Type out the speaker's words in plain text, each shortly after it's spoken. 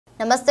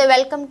Namaste,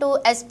 welcome to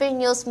SP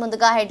News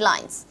Munduga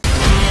headlines.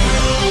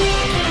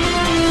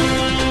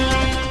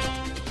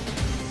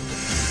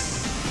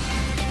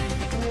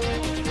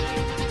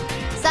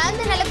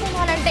 Shanti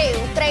నెలకొనాలంటే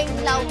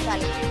Ukraine లా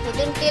ఉండాలి.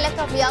 Putin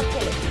కీలక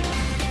వ్యాఖ్యలు.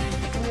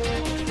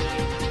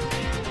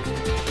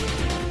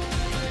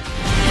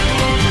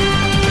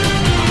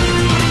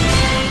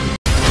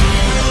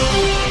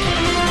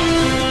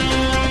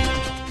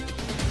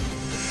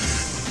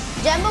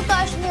 జమ్మూ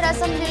కాశ్మీర్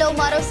అసెంబ్లీలో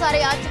మరోసారి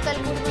ఆర్టికల్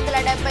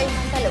 370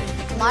 మంటలు.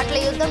 మాటల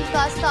యుద్ధం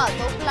కాస్త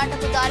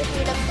తోపులాటకు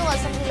దారితీయడంతో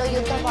అసెంబ్లీలో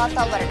యుద్ధ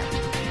వాతావరణం.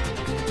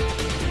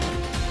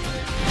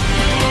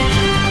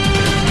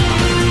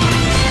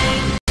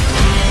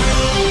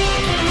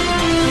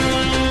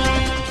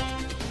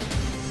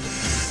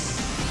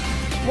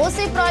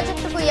 మూసీ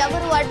ప్రాజెక్టుకు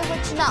ఎవరు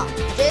అడ్డుకొచ్చినా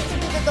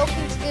జేసీబీతో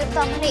తొక్కించి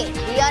తీరుతామని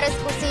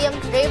టీఆర్ఎస్ కు CM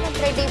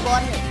Revanth Reddy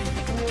warning.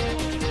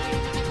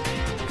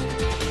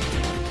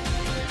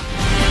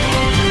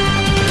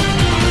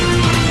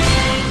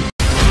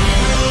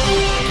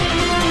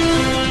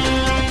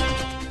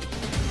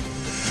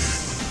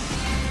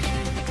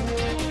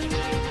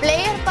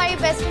 Player పై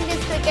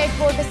వెస్టిండీస్ క్రికెట్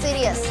బోర్డు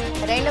సీరియస్.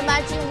 2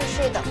 మ్యాచ్ల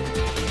నిషేధం.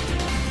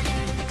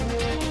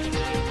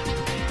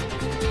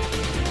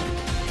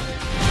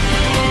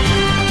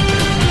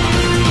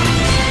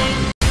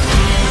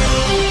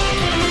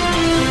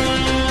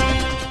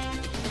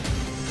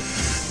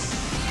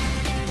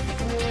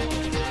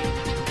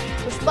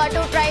 Pushpa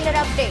 2 trailer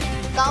update.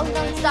 Count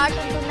down start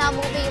అంటున్న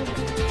మూవీ.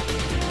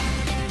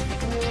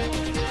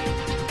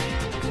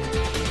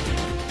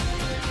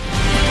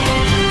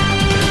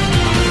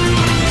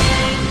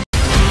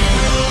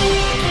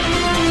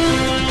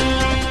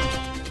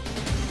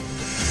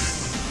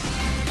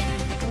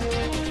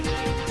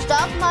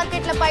 స్టాక్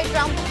మార్కెట్లపై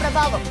ట్రంప్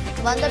ప్రభావం.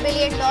 $100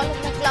 బిలియన్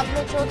క్లబ్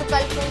లో చోటు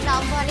కల్పించిన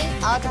అంబానీ,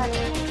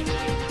 ఆదాని.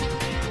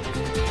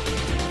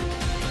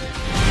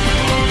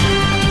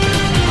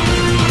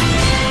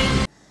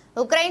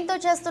 ఉక్రెయిన్ తో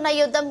చేస్తున్న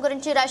యుద్ధం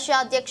గురించి రష్యా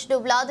అధ్యక్షుడు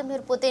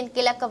వ్లాదిమిర్ పుతిన్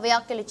కీలక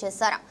వ్యాఖ్యలు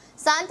చేశారు.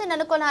 శాంతి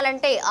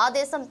నెలకొనాలంటే ఆ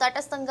దేశం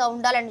తటస్థంగా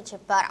ఉండాలని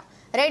చెప్పారు.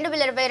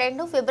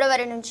 2022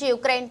 ఫిబ్రవరి నుంచి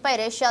ఉక్రెయిన్ పై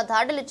రష్యా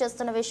దాడులు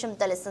చేస్తున్న విషయం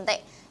తెలిసిందే.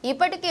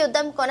 ఇప్పటికీ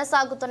యుద్ధం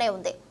కొనసాగుతూనే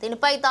ఉంది.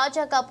 దీనిపై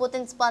తాజాగా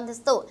పుతిన్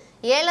స్పందిస్తూ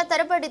ఏళ్ల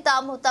తరబడి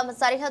తాము తమ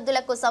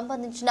సరిహద్దులకు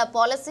సంబంధించిన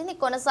పాలసీని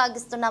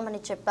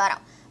కొనసాగిస్తున్నామని చెప్పారు.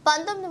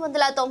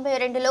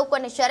 1992లో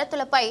కొన్ని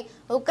షరతులపై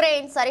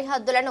ఉక్రెయిన్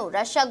సరిహద్దులను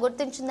రష్యా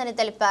గుర్తించిందని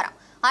తెలిపారు.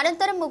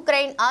 అనంతరం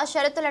ఉక్రెయిన్ ఆ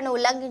షరతులను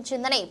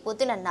ఉల్లంఘించిందని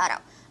పుతిన్ అన్నారు.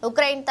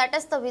 ఉక్రెయిన్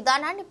తటస్థ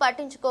విధానాన్ని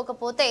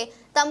పట్టించుకోకపోతే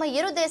తమ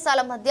ఇరు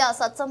దేశాల మధ్య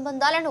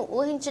సత్సంబంధాలను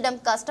ఊహించడం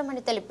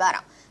కష్టమని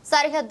తెలిపారు.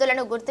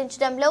 సరిహద్దులను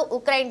గుర్తించడంలో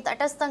ఉక్రెయిన్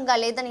తటస్థంగా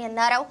లేదని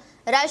అన్నారు.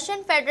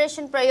 రష్యన్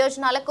ఫెడరేషన్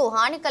ప్రయోజనాలకు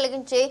హాని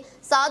కలిగించే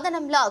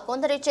సాధనంలా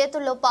కొందరి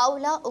చేతుల్లో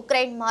పావులా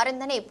ఉక్రెయిన్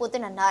మారిందని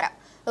పుతిన్ అన్నారు.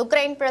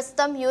 ఉక్రెయిన్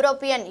ప్రస్తుతం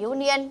యూరోపియన్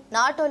యూనియన్,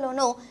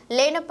 నాటోలోనూ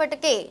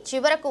లేనప్పటికీ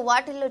చివరకు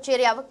వాటిల్లో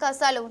చేరే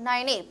అవకాశాలు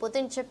ఉన్నాయని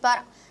పుతిన్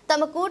చెప్పారు.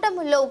 తమ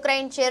కూటముల్లో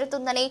ఉక్రెయిన్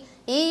చేరుతుందని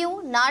EU,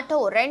 నాటో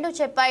 2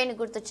 చెప్పాయని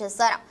గుర్తు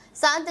చేశారు.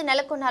 శాంతి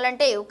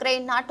నెలకొనాలంటే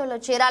ఉక్రెయిన్ నాటోలో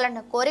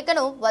చేరాలన్న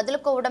కోరికను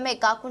వదులుకోవడమే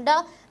కాకుండా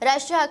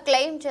రష్యా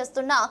క్లెయిమ్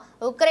చేస్తున్న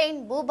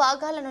ఉక్రెయిన్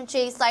భూభాగాల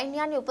నుంచి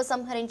సైన్యాన్ని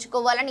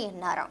ఉపసంహరించుకోవాలని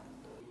అన్నారు.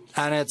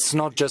 And it's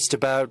not just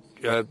about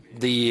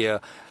the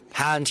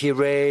hand he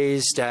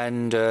raised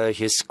and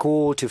his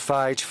call to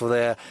fight for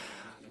their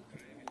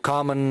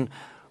common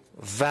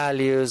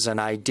values and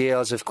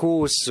ideals. Of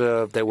course,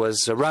 there was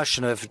a rush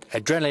of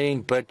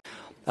adrenaline, but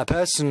a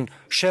person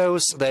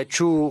shows their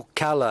true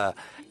color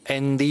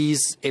in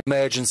these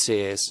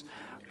emergencies.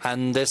 And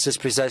this is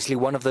precisely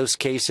one of those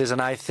cases,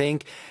 and I think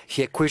he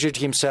acquitted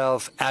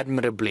himself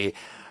admirably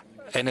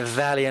in a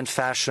valiant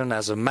fashion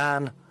as a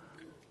man.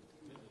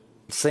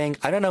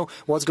 I don't know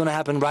what's going to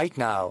happen right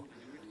now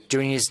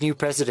during his new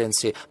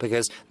presidency,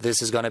 because this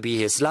is going to be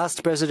his last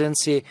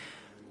presidency.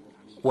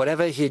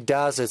 Whatever he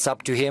does, it's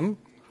up to him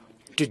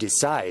to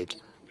decide.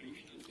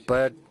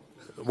 But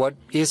what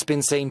he's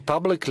been saying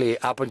publicly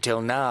up until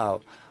now,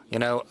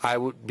 I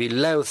would be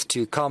loath to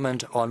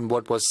comment on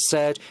what was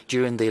said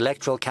during the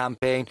electoral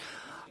campaign,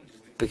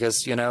 because,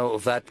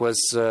 that was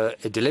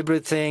a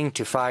deliberate thing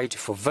to fight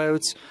for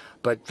votes.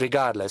 But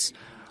regardless,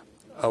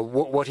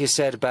 what he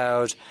said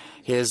about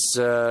his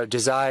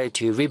desire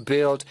to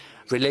rebuild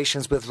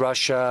relations with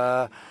Russia,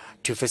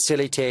 to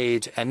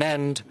facilitate an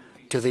end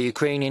to the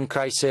Ukrainian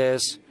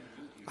crisis,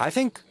 I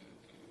think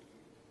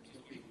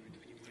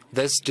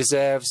this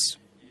deserves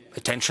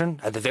attention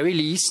at the very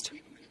least.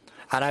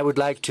 And I would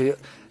like to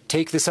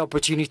take this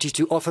opportunity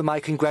to offer my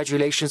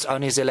congratulations on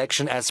his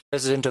election as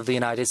President of the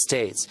United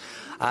States.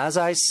 As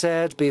I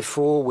said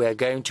before, we're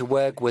going to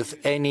work with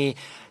any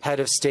head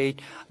of state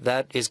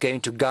that is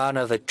going to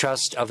garner the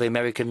trust of the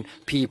American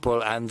people,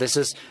 and this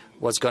is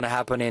what's going to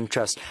happen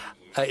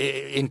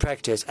in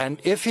practice. And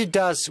if he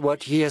does what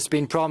he has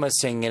been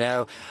promising,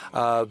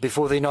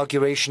 before the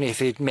inauguration, if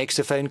he makes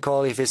a phone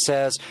call, if he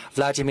says,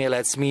 Vladimir,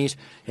 let's meet,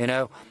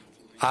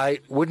 I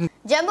wouldn't.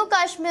 Jammu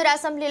Kashmir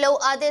అసెంబ్లీలో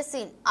అదే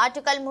scene.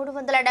 Article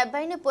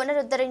 370ని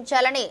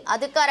పునరుద్ధరించాలని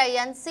అధికార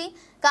NC,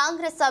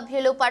 Congress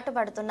సభ్యులు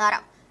పట్టుబడుతున్నారు.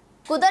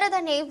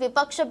 కుదరదని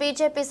విపక్ష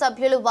BJP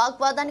సభ్యులు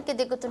వాగ్వాదానికి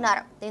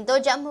దిగుతున్నారు. దీంతో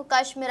జమ్మూ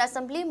కాశ్మీర్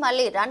అసెంబ్లీ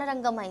మళ్లీ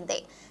రణరంగమైంది.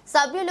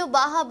 సభ్యులు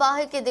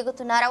బాహాబాహికి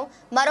దిగుతున్నారు.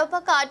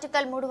 మరోపక్క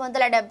ఆర్టికల్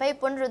 370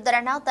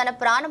 పునరుద్ధరణ తన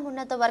ప్రాణం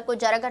ఉన్నంత వరకు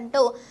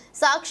జరగంటూ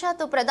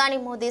సాక్షాత్తు ప్రధాని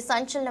మోదీ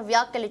సంచలన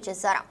వ్యాఖ్యలు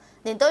చేశారు.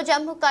 దీంతో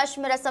జమ్మూ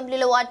కాశ్మీర్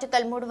అసెంబ్లీలో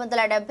ఆర్టికల్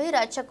 370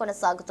 రచ్చ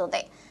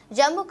కొనసాగుతుంది.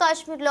 జమ్మూ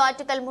కాశ్మీర్లో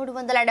article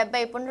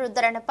 370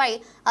 పునరుద్ధరణపై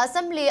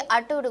assembly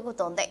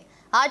అట్టుడుగుతోంది.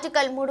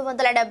 Article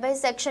 370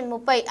 section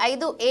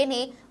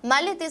 35A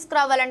మళ్లీ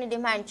తీసుకురావాలని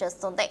డిమాండ్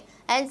చేస్తుంది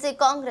ఎన్సీ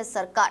కాంగ్రెస్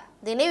సర్కార్.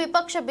 దీన్ని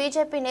విపక్ష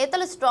బీజేపీ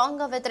నేతలు స్ట్రాంగ్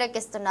గా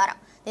వ్యతిరేకిస్తున్నారు.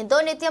 దీంతో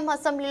నిత్యం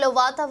అసెంబ్లీలో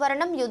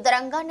వాతావరణం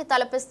యుద్ధరంగాన్ని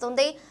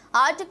తలపిస్తుంది.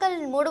 ఆర్టికల్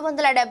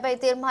 370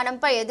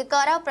 తీర్మానంపై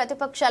అధికార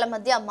ప్రతిపక్షాల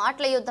మధ్య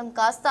మాటల యుద్ధం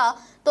కాస్త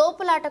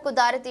తోపులాటకు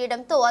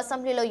దారితీయడంతో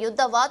అసెంబ్లీలో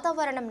యుద్ధ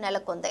వాతావరణం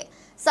నెలకొంది.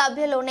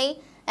 సభ్యులోని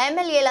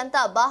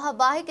ఎమ్మెల్యేలంతా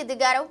బాహాబాహికి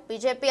దిగారు.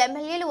 బీజేపీ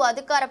ఎమ్మెల్యేలు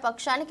అధికార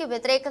పక్షానికి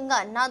వ్యతిరేకంగా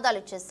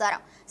నినాదాలు చేశారు.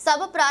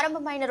 సభ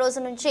ప్రారంభమైన రోజు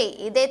నుంచి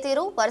ఇదే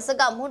తీరు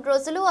వరుసగా 3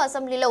 రోజులు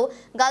అసెంబ్లీలో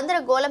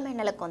గందరగోళమే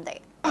నెలకొంది.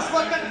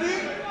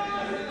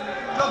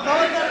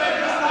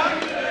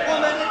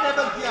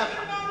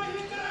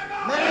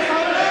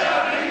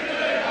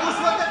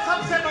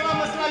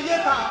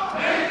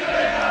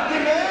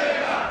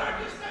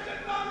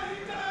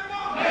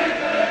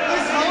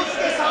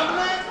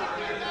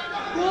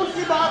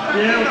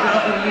 Behave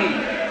properly.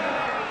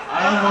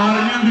 I am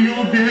warning you,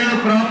 behave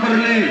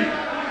properly.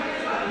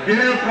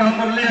 Behave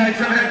properly. I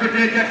shall have to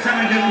take action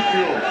against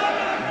you.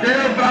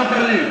 Behave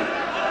properly.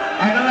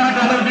 I will not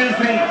allow these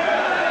things.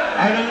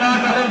 I will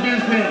not allow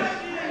these things.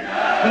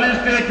 Please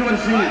take your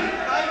seat.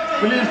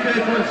 Please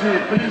take your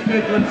seat. Please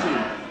take your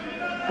seat.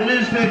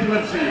 Please take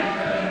your seat.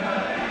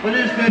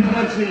 Please take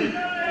your seat.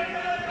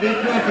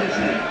 Take your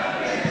seat.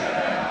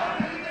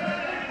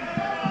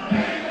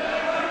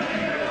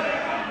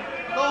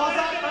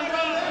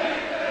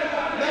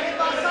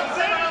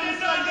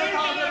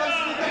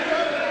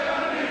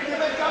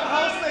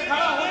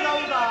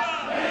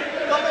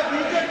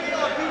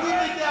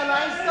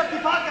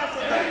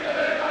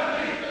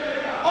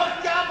 और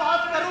क्या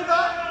बात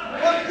करूंगा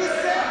और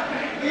किससे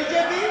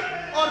BJP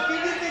और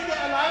PDP के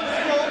alliance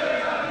को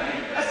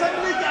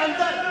assembly के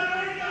अंदर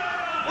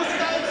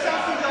उसका एक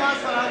सियासी जवाब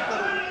फराहम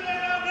करूं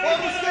और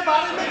उसके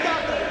बारे में क्या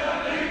करूं।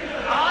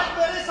 आज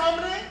मेरे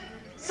सामने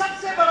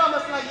सबसे बड़ा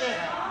मसला यह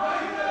है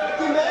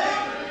कि मैं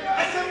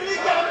असेंबली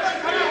के अंदर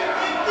खड़ा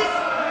होकर किस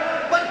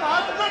पर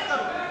बात न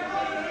करूं।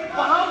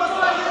 वहां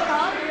मसला यह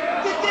था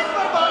कि किस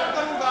पर बात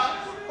करूंगा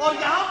और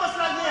यहां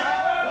मसला यह है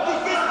कि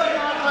किस पर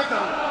बात न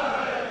करूं।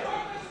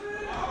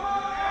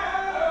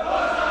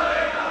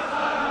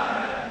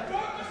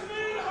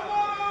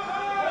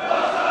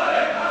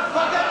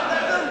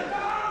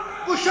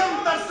 कुशम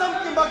तरसम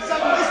की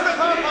मकसद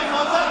इस्तीफा का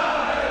मौसम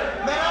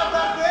मेरा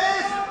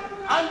देश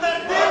अंदर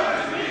दिल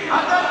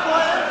अगर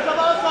कोई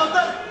सभा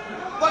सौदर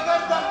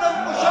बगैर दर्दम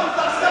कुशम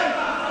तरसम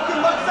की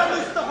मकसद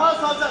इस्तीफा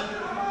सौदर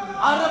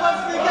ऑनरेबल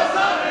स्पीकर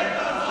साहब,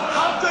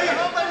 हम जो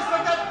यहाँ पर इस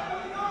वक्त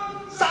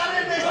सारे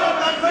नेशनल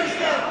कॉन्फ्रेंस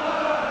के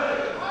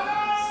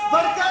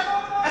वर्कर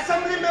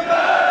असेंबली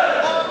मेंबर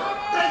और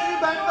ट्रेजरी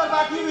बैंक पर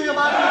बैठी हुई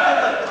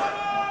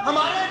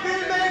हमारे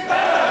दिल में एक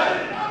दर्द है,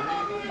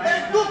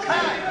 एक दुख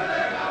है,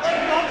 एक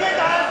मौके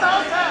का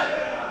एहसास है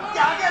कि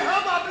अगर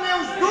हम अपने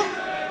उस दुख,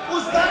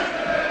 उस दर्द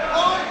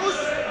और उस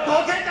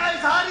धोखे का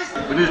इजहार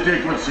Please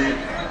take your seat.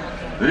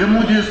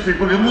 Remove these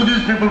people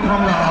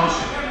from the house.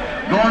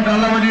 Don't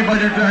allow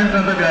anybody to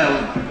enter the well.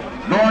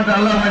 Don't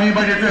allow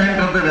anybody to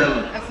enter the well.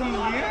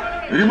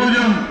 Remove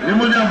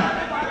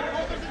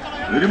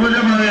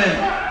them away.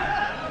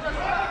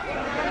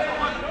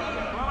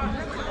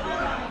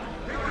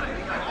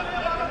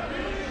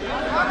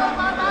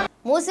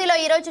 మూసీలో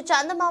ఈరోజు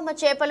చందమామ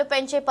చేపలు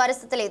పెంచే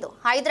పరిస్థితి లేదు.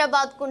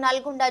 హైదరాబాద్ కు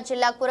నల్గొండ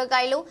జిల్లా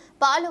కూరగాయలు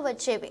పాలు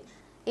వచ్చేవి.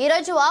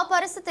 ఈరోజు ఆ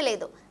పరిస్థితి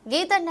లేదు.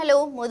 గీతన్నలు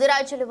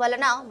ముదిరాజుల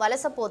వలన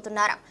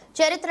వలసపోతున్నారు.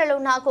 చరిత్రలో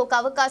నాకు ఒక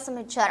అవకాశం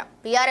ఇచ్చారు.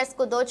 బీఆర్ఎస్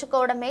కు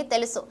దోచుకోవడమే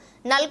తెలుసు.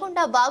 నల్గొండ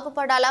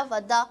బాగుపడాలా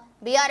వద్దా?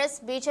 బీఆర్ఎస్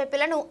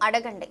బీజేపీలను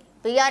అడగండి.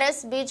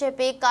 బీఆర్ఎస్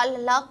బీజేపీ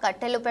కాళ్ళలా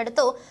కట్టెలు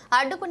పెడుతూ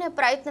అడ్డుకునే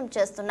ప్రయత్నం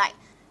చేస్తున్నాయి.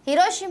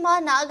 హిరోషిమా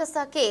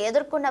నాగసాకి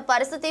ఎదుర్కొన్న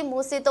పరిస్థితి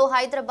మూసీతో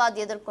హైదరాబాద్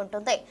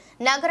ఎదుర్కొంటుంది.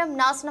 నగరం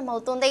నాశనం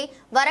అవుతుంది.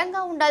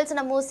 వరంగా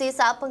ఉండాల్సిన మూసీ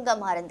శాపంగా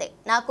మారింది.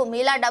 నాకు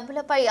మీలా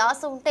డబ్బులపై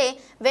ఆశ ఉంటే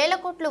వేల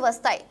కోట్లు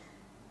వస్తాయి.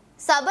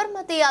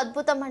 సబర్మతి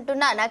అద్భుతం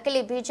అంటున్న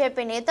నకిలీ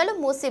బీజేపీ నేతలు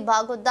మూసీ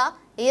బాగొద్దా?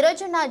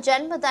 ఈరోజు నా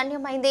జన్మ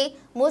ధన్యమైంది.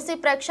 మూసీ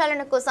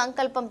ప్రక్షాళనకు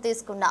సంకల్పం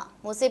తీసుకున్నా.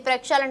 మూసీ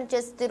ప్రక్షాళన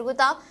చేసి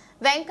తిరుగుతా.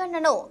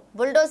 వెంకన్నను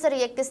బుల్డోజర్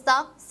ఎక్కిస్తా.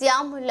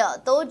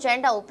 శ్యాములతో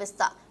జెండా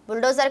ఊపిస్తా.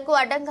 బుల్డోజర్ కు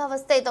అడ్డంగా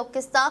వస్తే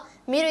తొక్కిస్తా.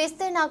 మీరు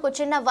ఇస్తే నాకు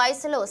చిన్న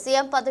వయసులో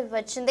సీఎం పదవి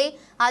వచ్చింది.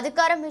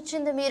 అధికారం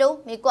ఇచ్చింది మీరు.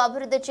 మీకు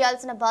అభివృద్ధి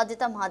చేయాల్సిన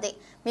బాధ్యత మాది.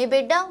 మీ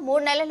బిడ్డ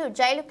 3 నెలలు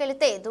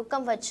జైలుకెళితే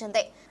దుఃఖం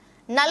వచ్చింది.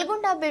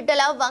 నల్గొండ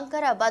బిడ్డల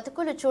వంకర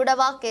బతుకులు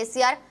చూడవా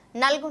కేసీఆర్?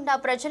 నల్గొండ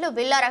ప్రజలు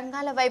బిల్ల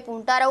రంగాల వైపు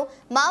ఉంటారో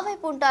మా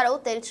వైపు ఉంటారో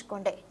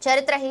తెలుసుకోండి.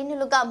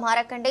 చరిత్రహీనులుగా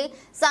మారకండి.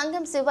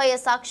 సంగం శివయ్య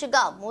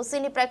సాక్షిగా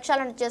మూసీని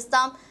ప్రక్షాళన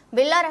చేస్తాం.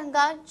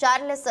 బిల్లారంగా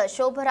చార్లెస్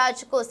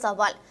శోభరాజ్కు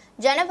సవాల్.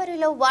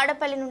 జనవరిలో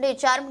వాడపల్లి నుండి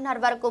చార్మినార్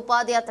వరకు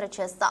పాదయాత్ర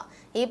చేస్తా.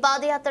 ఈ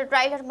పాదయాత్ర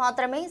ట్రైలర్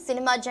మాత్రమే,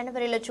 సినిమా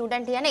జనవరిలో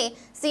చూడండి అని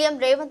సీఎం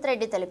రేవంత్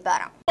రెడ్డి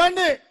తెలిపారు.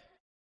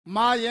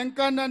 మా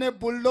ఎంకన్ననే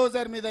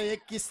బుల్డోజర్ మీద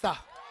ఎక్కిస్తా,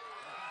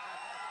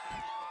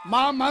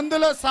 మా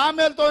మందుల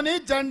సామెలతోని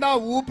జెండా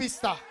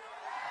ఊపిస్తా.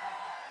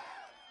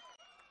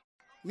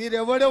 మీరు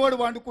ఎవడెవడు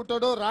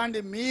వండుకుంటాడో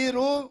రాండి,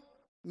 మీరు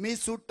మీ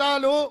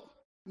చుట్టాలు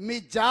మీ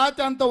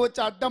జాతి అంతా వచ్చి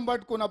అడ్డం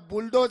పట్టుకున్న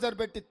బుల్డోజర్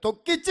పెట్టి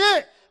తొక్కిచ్చి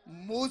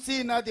మూసీ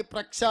నది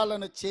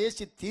ప్రక్షాళన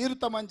చేసి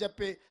తీరుతామని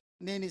చెప్పి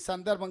నేను ఈ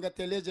సందర్భంగా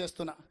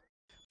తెలియజేస్తున్నా.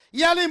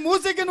 ఇవాళ ఈ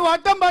మూసీకి నువ్వు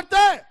అడ్డం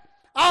పడితే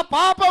ఆ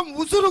పాపం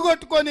ఉసురు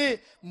కొట్టుకొని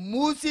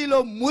మూసీలో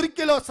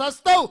మురికిలో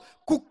సస్తావు,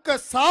 కుక్క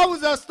సావు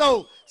చేస్తావు,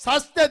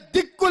 సస్తే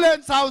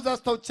దిక్కులేని సావు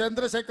చేస్తావు.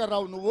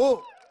 చంద్రశేఖరరావు నువ్వు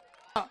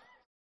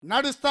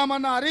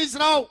నడుస్తామన్న హరీష్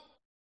రావు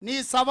నీ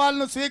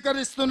సవాల్ను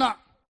స్వీకరిస్తున్నా.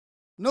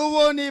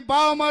 నువ్వు నీ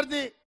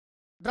బావమర్ది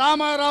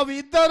డ్రామారావు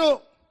ఇద్దరు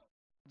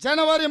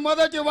జనవరి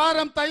మొదటి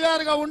వారం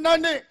తయారుగా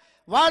ఉండండి.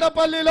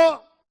 వాడపల్లిలో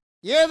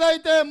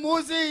ఏదైతే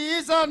మూసి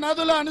ఈసా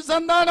నదుల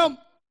అనుసంధానం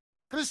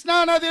కృష్ణా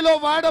నదిలో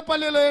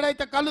వాడపల్లిలో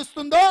ఏదైతే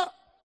కలుస్తుందో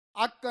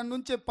అక్కడి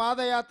నుంచి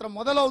పాదయాత్ర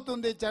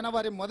మొదలవుతుంది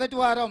జనవరి మొదటి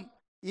వారం.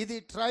 ఇది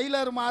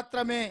ట్రైలర్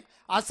మాత్రమే,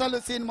 అసలు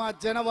సినిమా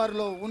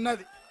జనవరిలో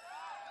ఉన్నది.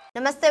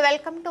 నమస్తే,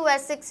 welcome to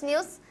S6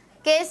 news.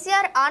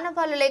 KCR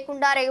ఆనవాళ్లు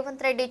లేకుండా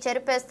రేవంత్ రెడ్డి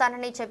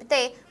చెరిపేస్తానని చెబితే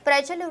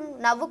ప్రజలు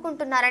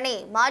నవ్వుకుంటున్నారని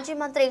మాజీ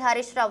మంత్రి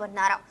హరీష్ రావు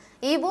అన్నారు.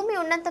 ఈ భూమి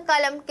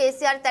ఉన్నంతకాలం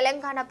కేసీఆర్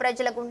తెలంగాణ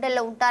ప్రజల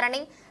గుండెల్లో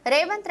ఉంటారని,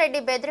 రేవంత్ రెడ్డి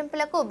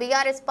బెదిరింపులకు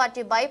బీఆర్ఎస్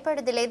పార్టీ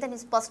భయపడేది లేదని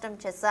స్పష్టం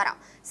చేశారు.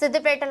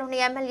 సిద్దిపేటలోని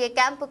ఎమ్మెల్యే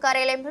క్యాంపు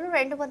కార్యాలయంలో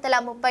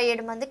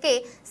 237 మందికి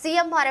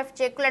సీఎంఆర్ఎఫ్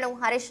చెక్కులను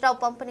హరీష్ రావు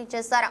పంపిణీ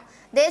చేశారు.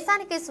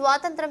 దేశానికి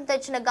స్వాతంత్రం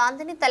తెచ్చిన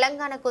గాంధీని,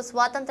 తెలంగాణకు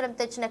స్వాతంత్రం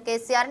తెచ్చిన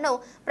కేసీఆర్ ను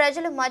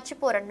ప్రజలు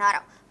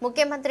మర్చిపోరన్నారు.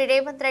 ముఖ్యమంత్రి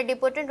రేవంత్ రెడ్డి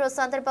పుట్టినరోజు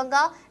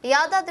సందర్భంగా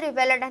యాదాద్రి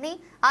వెళ్లడని,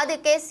 అది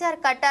కేసీఆర్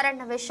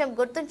కట్టారన్న విషయం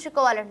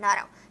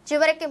గుర్తుంచుకోవాలన్నారు.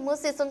 చివరికి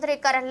మూసీ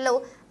సుందరీకరణలో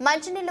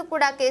మంచినీళ్లు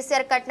కూడా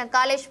కేసీఆర్ కట్టిన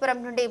కాళేశ్వరం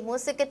నుండి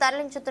మూసీకి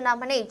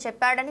తరలించుతున్నామని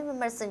చెప్పాడని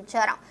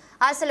విమర్శించారు.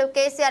 అసలు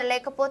కేసీఆర్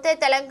లేకపోతే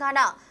తెలంగాణ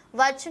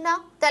వచ్చినా,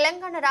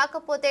 తెలంగాణ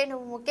రాకపోతే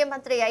నువ్వు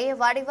ముఖ్యమంత్రి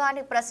అయ్యేవాడివా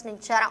అని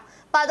ప్రశ్నించారు.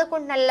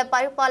 11 నెలల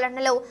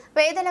పరిపాలనలో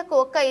పేదలకు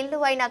ఒక్క ఇల్లు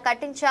అయినా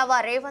కట్టించావా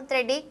రేవంత్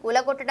రెడ్డి?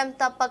 కూలగొట్టడం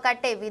తప్ప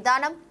కట్టే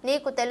విధానం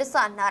నీకు తెలుసా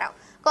అన్నారు.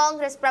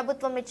 కాంగ్రెస్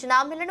ప్రభుత్వం ఇచ్చిన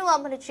హామీలను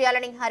అమలు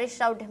చేయాలని హరీష్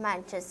రావు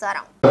డిమాండ్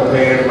చేశారు.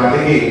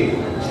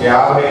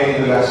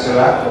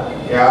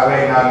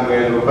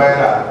 55,54,000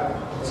 రూపాయల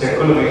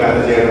చెక్కులు మీకు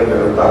అందజేయడం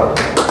జరుగుతారు.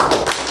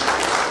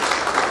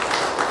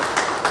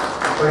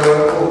 ఇప్పటి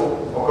వరకు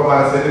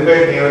మన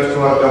సిద్దిపేట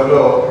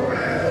నియోజకవర్గంలో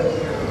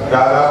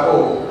దాదాపు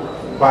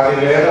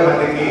 10,000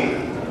 మందికి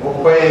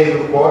 35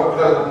 కోట్ల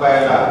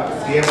రూపాయల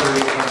సీఎం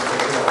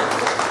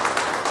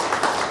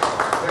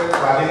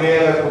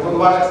 10,000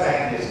 కుటుంబాలకు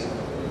సాయం చేస్తాం.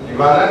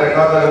 ఇవాళ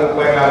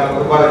 234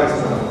 కుటుంబాలకు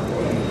ఇస్తున్నాం.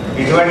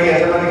 ఇటువంటి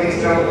ఎంతమందికి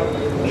ఇస్తాం?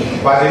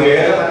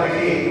 10,000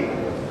 మందికి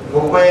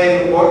 35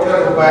 కోట్ల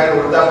రూపాయలు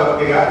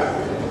వృద్ధాభక్తిగా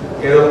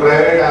ఏదో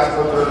ప్రైవేట్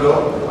ఆసుపత్రుల్లో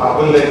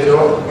అప్పులు తెచ్చో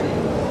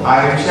ఆ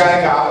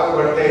నిమిషానికి ఆపలు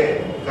పడితే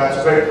ఖర్చు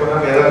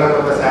పెట్టుకున్నాం, ఏదైనా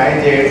కొంత సాయం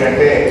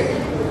చేయాలంటే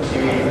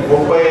ఇవి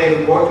 35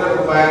 కోట్ల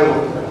రూపాయలు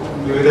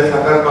వివిధ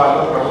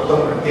సందర్భాల్లో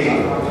ప్రభుత్వం నుండి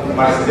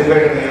మన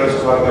సిద్దిపేట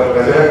నియోజకవర్గ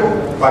ప్రజలకు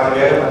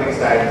 10,000 మందికి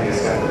సాయం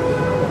చేశారు.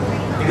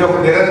 ఇది ఒక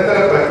నిరంతర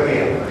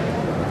ప్రక్రియ.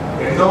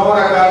 ఎన్నో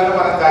రకాలుగా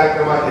మన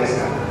కార్యక్రమాలు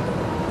చేశాం,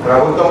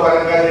 ప్రభుత్వ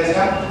పరంగా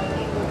చేశాం,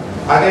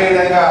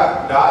 అదేవిధంగా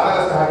దాతల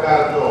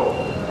సహకారంతో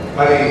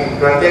మరి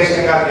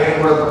ప్రత్యక్షంగా నేను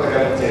కూడా కొంత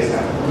కలిపి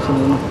చేశాను.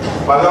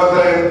 10వ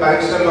తరగతి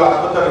పరీక్షల్లో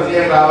అద్భుత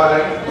విజయం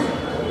రావాలని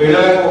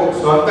పిల్లలకు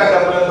సొంత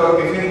డబ్బులతో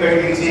టిఫిన్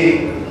పెట్టించి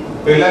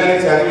పిల్లల్ని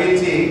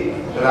చదివించి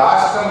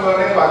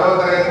రాష్ట్రంలోనే 10వ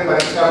తరగతి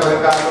పరీక్షా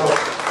ఫలితాల్లో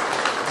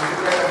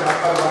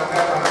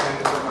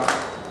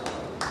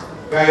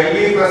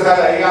ఎల్వి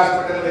ప్రసాద్ ఐ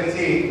హాస్పిటల్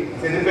తెచ్చి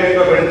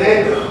సిద్దిపేటలో పెడితే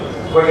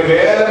కొన్ని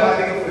వేల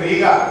మందికి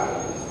ఫ్రీగా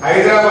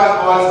హైదరాబాద్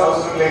పోవాల్సిన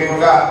అవసరం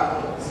లేకుండా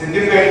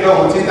సిద్దిపేటలో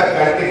ఉచిత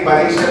కట్టి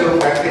పరీక్షలు,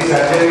 కట్టి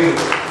సర్జరీలు,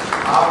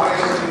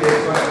 ఆపరేషన్లు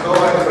చేసుకుని ఎంతో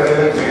మంది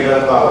ప్రజలకు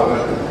చేయడంతో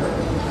అవుతుంది.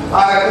 ఆ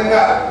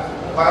రకంగా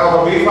మనం ఒక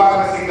B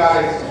pharmacy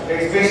college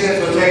exhibition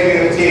society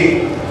నుంచి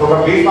ఒక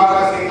బీ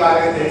ఫార్మసీ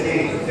కాలేజ్ తెచ్చి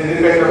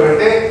సిద్దిపేటలో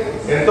పెడితే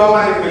ఎంతో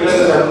మంది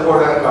పిల్లలు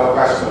చదువుకోవడానికి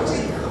అవకాశం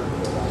వచ్చింది.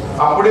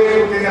 అప్పుడే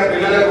పుట్టిన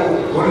పిల్లలకు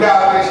గుండె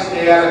ఆపరేషన్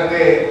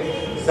చేయాలంటే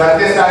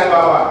సత్యసాయి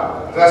బాబా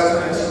ట్రస్ట్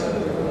నుంచి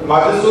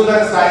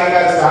మధుసూదన్ సాయి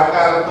గారి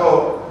సహకారంతో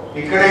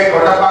ఇక్కడే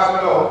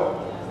కొండపాకలో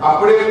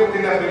అప్పుడే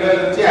పుట్టిన పిల్లల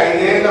నుంచి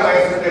 5 ఏళ్ల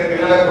వయసు ఉండే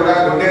పిల్లలకు కూడా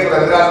గుండెకు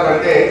రంధ్రాలు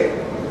పడితే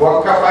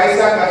ఒక్క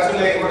పైసా ఖర్చు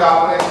లేకుండా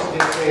ఆపరేషన్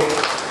చేస్తే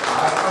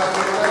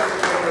ఆసుపత్రి కూడా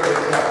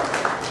తెచ్చారు,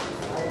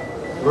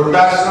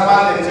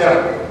 వృద్ధాశ్రమాలు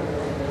తెచ్చారు.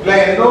 ఇలా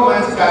ఎన్నో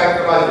మంచి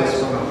కార్యక్రమాలు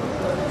చేసుకున్నాం.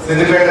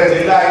 సిద్దిపేట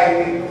జిల్లా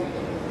అయింది,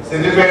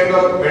 సిద్దిపేటలో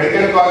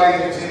మెడికల్ కాలేజ్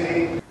వచ్చింది.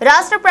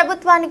 రాష్ట్ర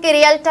ప్రభుత్వానికి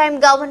రియల్ టైం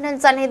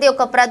గవర్నెన్స్ అనేది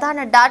ఒక ప్రధాన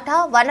డాటా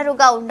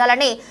వనరుగా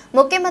ఉండాలని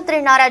ముఖ్యమంత్రి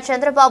నారా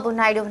చంద్రబాబు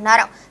నాయుడు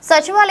అన్నారు.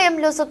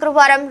 సచివాలయంలో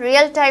శుక్రవారం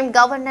రియల్ టైం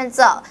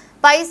గవర్నెన్స్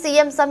పై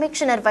సీఎం సమీక్ష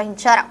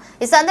నిర్వహించారు.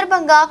 ఈ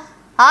సందర్భంగా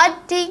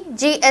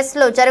ఆర్టీజీఎస్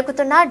లో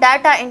జరుగుతున్న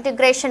డేటా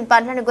ఇంటిగ్రేషన్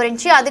పనులను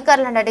గురించి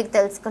అధికారులను అడిగి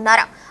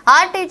తెలుసుకున్నారు.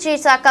 ఆర్టీజీ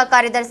శాఖ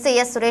కార్యదర్శి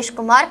yes Suresh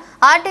Kumar,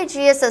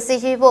 RTGS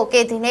CEO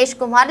K Dinesh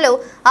కుమార్లు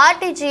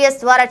RTGS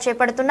ద్వారా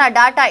చేపడుతున్న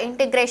డేటా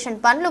ఇంటిగ్రేషన్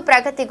పనులు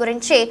ప్రగతి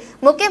గురించి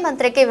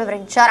ముఖ్యమంత్రికి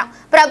వివరించారు.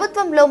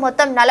 ప్రభుత్వంలో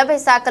మొత్తం 40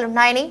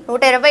 శాఖలున్నాయని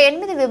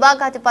 128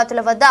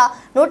 విభాగాధిపతుల వద్ద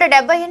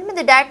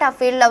 178 డేటా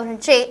ఫీల్డ్ల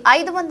నుంచి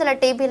 500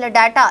 టీబీల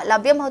డేటా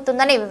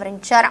లభ్యమవుతుందని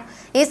వివరించారు.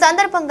 ఈ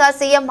సందర్భంగా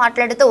సీఎం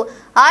మాట్లాడుతూ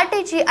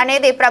ఆర్టీజీ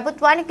అనేది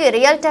ప్రభుత్వానికి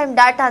రియల్ టైం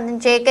డేటా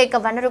అందించే ఏకైక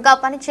వనరుగా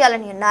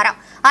పనిచేయాలని అన్నారు.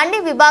 అన్ని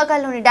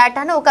విభాగాల్లోని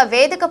డేటాను ఒక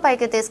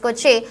వేదికపైకి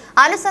తీసుకొచ్చి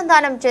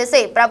అనుసంధానం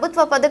చేసి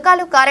ప్రభుత్వ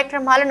పథకాలు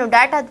కార్యక్రమాలను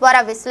డేటా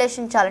ద్వారా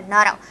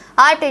విశ్లేషించాలన్నారు.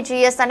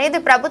 ఆర్టీజీఎస్ అనేది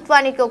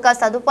ప్రభుత్వానికి ఒక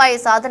సదుపాయ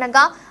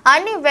సాధనగా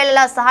అన్ని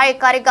వేళలా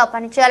సహాయకారిగా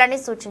పనిచేయాలని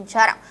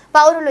సూచించారు.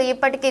 పౌరులు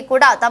ఇప్పటికీ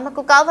కూడా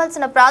తమకు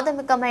కావాల్సిన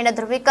ప్రాథమికమైన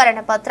ధృవీకరణ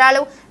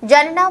పత్రాలు,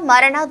 జనన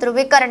మరణ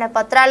ధృవీకరణ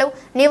పత్రాలు,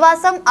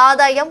 నివాసం,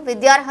 ఆదాయం,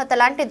 విద్యార్హత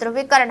లాంటి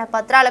ధృవీకరణ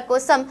పత్రాల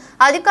కోసం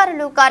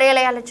అధికారులు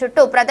కార్యాలయాల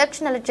చుట్టూ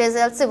ప్రదక్షిణలు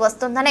చేయాల్సి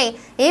వస్తుందని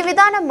ఈ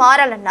విధానం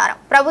మారాలన్నారు.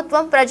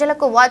 ప్రభుత్వం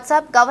ప్రజలకు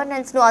వాట్సాప్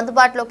గవర్నెన్స్ ను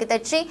అందుబాటులోకి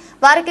తెచ్చి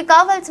వారికి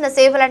కావాల్సిన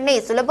సేవలన్నీ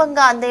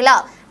సులభంగా అందేలా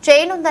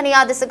చేయనుందని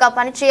ఆ దిశగా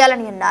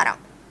పనిచేయాలని అన్నారు.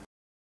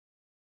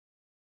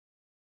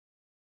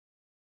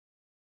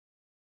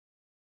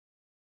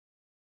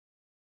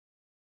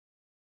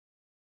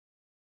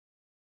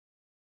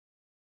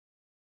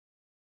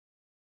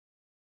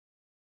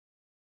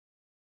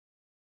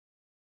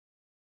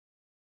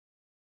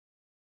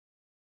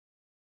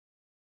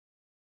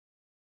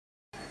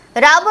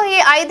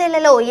 రాబోయే 5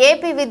 ఏళ్లలో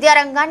ఏపీ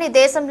విద్యారంగాన్ని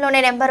దేశంలోనే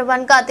నెంబర్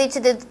 1 గా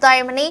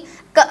తీర్చిదిద్దుతామని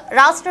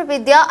రాష్ట్ర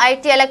విద్య,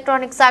 ఐటీ,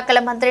 ఎలక్ట్రానిక్ శాఖల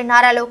మంత్రి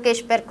నారా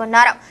లోకేష్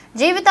పేర్కొన్నారు.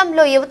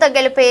 జీవితంలో యువత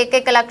గెలిపే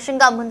ఏకైక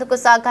లక్ష్యంగా ముందుకు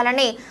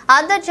సాగాలని,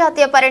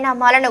 అంతర్జాతీయ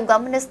పరిణామాలను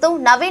గమనిస్తూ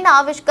నవీన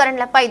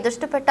ఆవిష్కరణలపై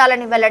దృష్టి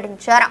పెట్టాలని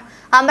వెల్లడించారు.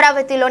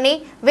 అమరావతిలోని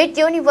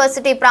విట్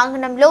యూనివర్సిటీ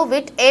ప్రాంగణంలో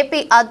విట్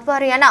ఏపీ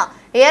ఆధ్వర్యాన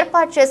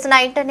ఏర్పాటు చేసిన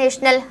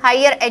ఇంటర్నేషనల్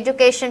హైయర్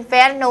ఎడ్యుకేషన్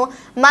ఫేర్ ను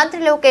మంత్రి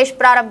లోకేష్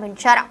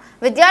ప్రారంభించారు.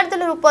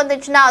 విద్యార్థులు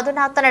రూపొందించిన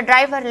అధునాతన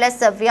driver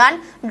less van,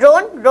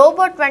 drone,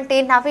 robot వంటి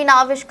నవీన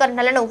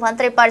ఆవిష్కరణలను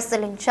మంత్రి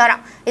పరిశీలించారు.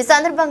 ఈ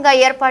సందర్భంగా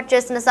ఏర్పాటు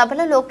చేసిన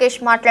సభలో లోకేష్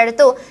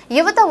మాట్లాడుతూ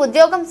యువత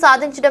ఉద్యోగం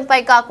సాధించడంపై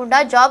కాకుండా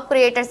జాబ్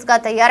క్రియేటర్స్ గా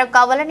తయారు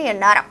కావాలని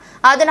అన్నారు.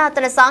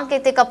 అధునాతన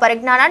సాంకేతిక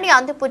పరిజ్ఞానాన్ని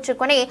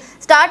అందిపుచ్చుకుని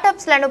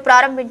స్టార్టప్స్ లను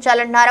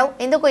ప్రారంభించాలన్నారు.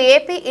 ఇందుకు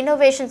ఏపీ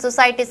ఇన్నోవేషన్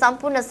సొసైటీ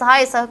సంపూర్ణ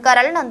సహాయ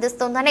సహకారాలను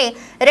అందిస్తుందని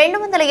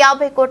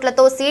 250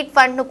 కోట్లతో సీడ్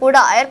ఫండ్ ను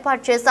కూడా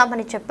ఏర్పాటు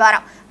చేశామని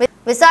చెప్పారు.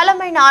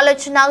 విశాలమైన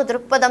ఆలోచన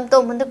దృక్పథంతో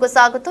ముందుకు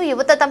సాగుతూ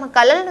యువత తమ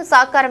కలలను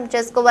సాకారం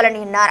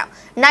చేసుకోవాలని అన్నారు.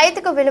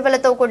 నైతిక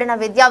విలువలతో కూడిన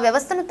విద్యా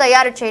వ్యవస్థను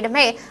తయారు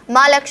చేయడమే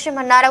మా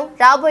లక్ష్యమన్నారు.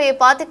 రాబోయే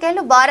 25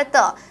 ఏళ్లు భారత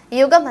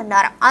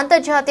యుగమన్నారు.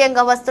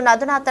 అంతర్జాతీయంగా వస్తున్న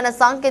అధునాతన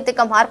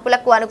సాంకేతిక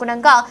మార్పులకు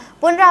అనుగుణంగా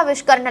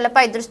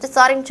పునరావిష్కరణలపై దృష్టి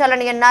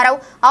సారించాలని అన్నారు.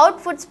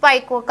 అవుట్పుట్స్ పై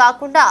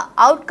కాకుండా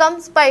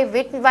అవుట్కమ్స్ పై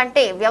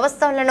వంటి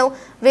వ్యవస్థలను,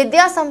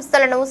 విద్యా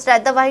సంస్థలను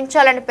శ్రద్ధ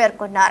వహించాలని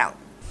పేర్కొన్నారు.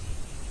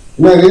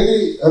 I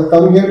really have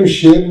come here to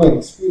share my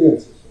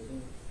experiences.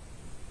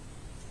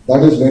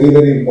 That is very,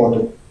 very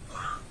important.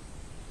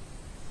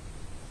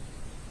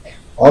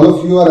 All of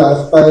you are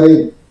aspiring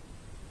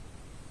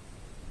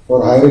for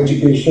higher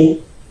education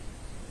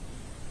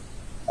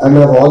and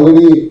have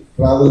already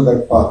traveled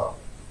that path.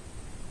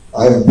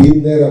 I have been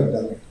there and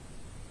done it.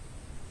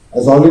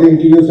 As already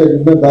introduced, I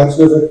did my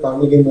bachelor's at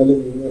Carnegie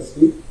Mellon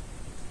University.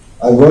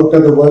 I worked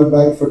at the World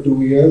Bank for 2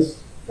 years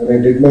and I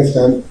did my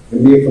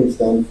MBA from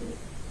Stanford.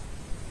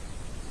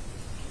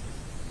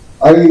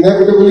 I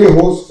inevitably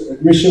host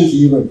admissions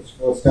events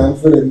for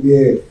Stanford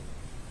MBA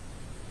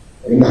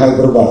in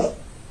Hyderabad.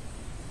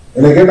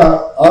 And I get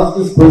asked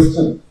this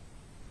question,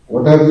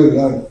 what have you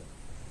learned?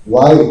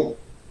 Why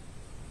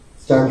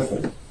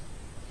Stanford?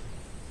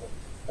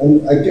 And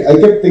I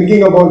kept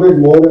thinking about it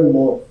more and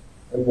more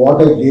and what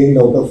I gained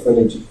out of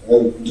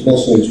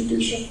international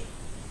education.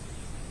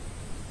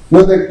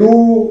 Now there are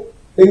two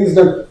things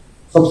that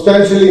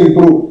substantially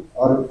improve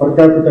our per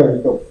capita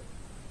income.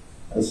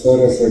 As sir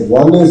has said,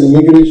 one is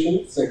immigration,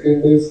 second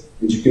is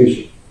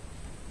education.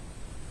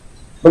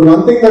 But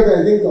one thing that I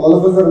think all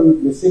of us are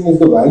missing is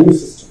the value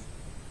system.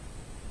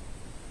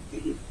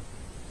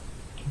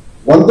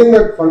 One thing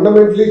that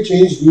fundamentally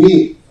changed me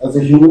as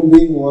a human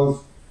being was,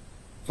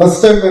 first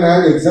time when I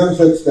had exams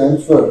at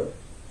Stanford,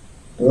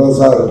 it was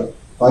our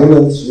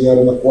finals, we are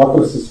in a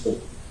quarter system.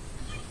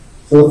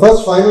 So the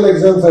first final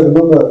exams I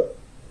remember,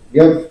 we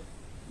have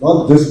not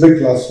this big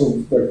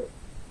classrooms, but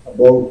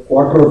about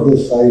quarter of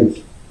this size.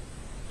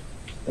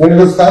 And it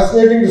was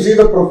fascinating to see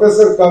the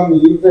professor come,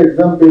 leave the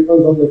exam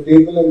papers on the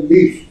table and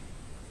leave.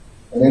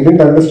 And I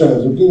didn't understand. I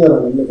was looking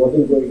around and like, what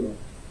is going on?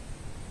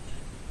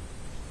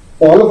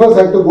 So all of us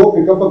had to go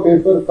pick up a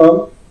paper, come,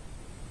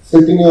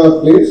 sit in your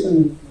place and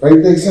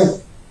write the exam.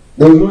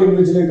 There was no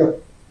invigilator.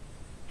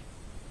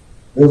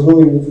 There was no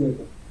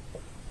invigilator.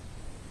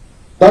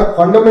 That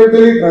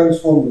fundamentally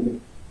transformed me.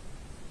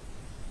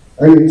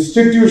 An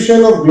institution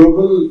of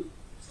global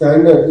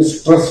standard is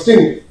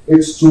trusting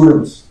its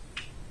students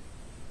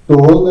to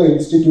hold the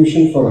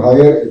institution for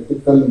higher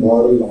ethical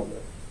moral honor.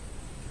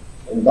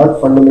 and that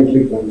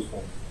fundamentally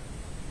transformed.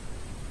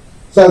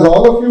 So as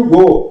all of you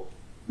go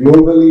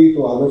globally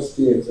to other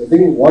states, I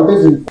think what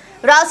is important.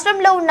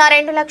 రాష్ట్రంలో ఉన్న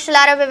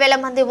 2,60,000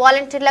 మంది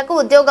వాలంటీర్లకు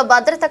ఉద్యోగ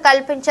భద్రత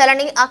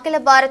కల్పించాలని అఖిల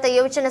భారత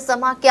యువజన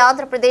సమాఖ్య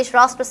ఆంధ్రప్రదేశ్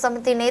రాష్ట్ర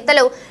సమితి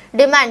నేతలు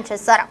డిమాండ్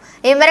చేశారు.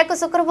 ఈ మేరకు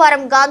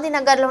శుక్రవారం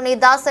గాంధీనగర్లోని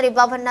దాసరి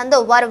భవన్ నందు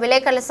వారు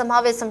విలేకరుల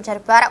సమావేశం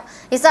జరిపారు.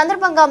 ఈ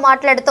సందర్భంగా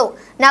మాట్లాడుతూ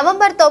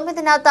నవంబర్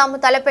 9న తాము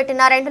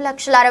తలపెట్టిన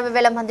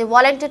 2,60,000 మంది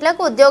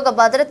వాలంటీర్లకు ఉద్యోగ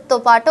భద్రతతో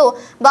పాటు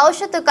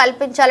భవిష్యత్తు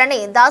కల్పించాలని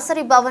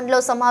దాసరి భవన్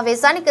లో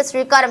సమావేశానికి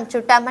శ్రీకారం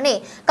చుట్టామని,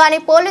 కానీ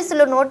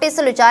పోలీసులు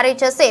నోటీసులు జారీ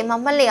చేసి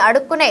మమ్మల్ని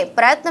అడుక్కునే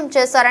ప్రయత్నం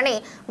చేశారని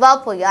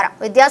వాపోయారు.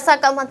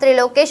 విద్యాశాఖ మంత్రి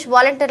లోకేష్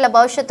వాలంటీర్ల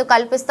భవిష్యత్తు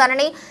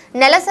కల్పిస్తానని,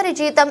 నెలసరి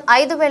జీతం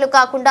 5,000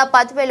 కాకుండా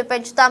 10,000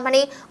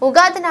 పెంచుతామని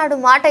ఉగాది నాడు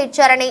మాట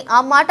ఇచ్చారని, ఆ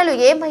మాటలు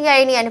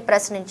ఏమయ్యాయని అని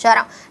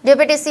ప్రశ్నించారు.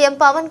 డిప్యూటీ సీఎం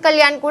పవన్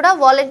కళ్యాణ్ కూడా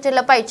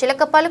వాలంటీర్లపై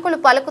చిలక పలుకులు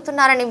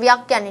పలుకుతున్నారని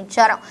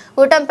వ్యాఖ్యానించారు.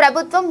 కూటమి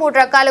ప్రభుత్వం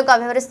 3 రకాలుగా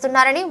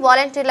వ్యవహరిస్తున్నారని,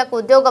 వాలంటీర్లకు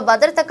ఉద్యోగ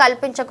భద్రత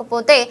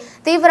కల్పించకపోతే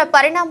తీవ్ర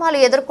పరిణామాలు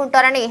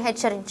ఎదుర్కొంటారని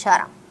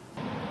హెచ్చరించారు.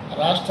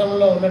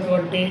 రాష్ట్రంలో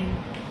ఉన్నటువంటి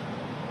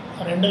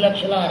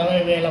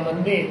 2,60,000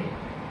 మంది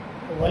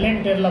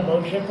వాలంటీర్ల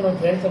భవిష్యత్తును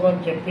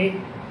తేల్చమని చెప్పి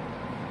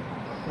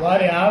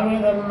వారి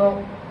ఆవేదనను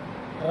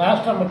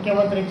రాష్ట్ర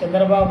ముఖ్యమంత్రి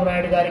చంద్రబాబు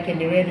నాయుడు గారికి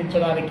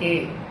నివేదించడానికి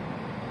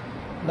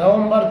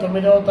నవంబర్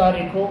 9వ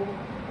తారీఖు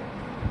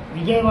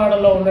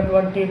విజయవాడలో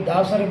ఉన్నటువంటి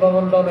దాసరి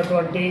భవన్లో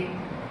ఉన్నటువంటి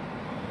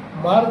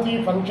మారుతి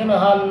ఫంక్షన్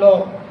హాల్లో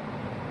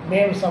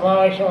మేము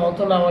సమావేశం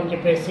అవుతున్నామని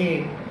చెప్పేసి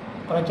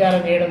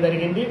ప్రచారం చేయడం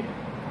జరిగింది.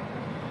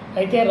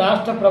 అయితే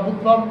రాష్ట్ర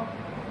ప్రభుత్వం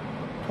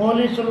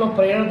పోలీసులను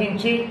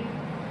ప్రయోగించి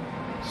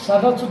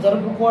సదస్సు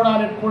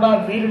జరుపుకోవడానికి కూడా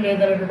వీలు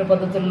లేదనేటువంటి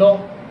పద్ధతుల్లో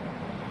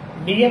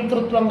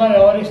నియంతృత్వంగా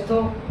వ్యవహరిస్తూ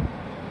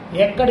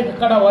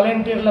ఎక్కడికక్కడ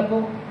వాలంటీర్లకు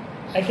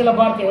అఖిల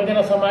భారత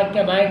యువజన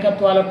సమాఖ్య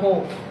నాయకత్వాలకు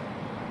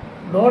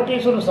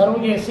నోటీసులు సర్వ్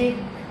చేసి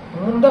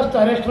ముందస్తు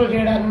అరెస్టులు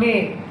చేయడాన్ని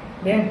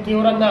మేము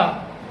తీవ్రంగా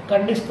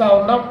ఖండిస్తూ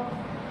ఉన్నాం.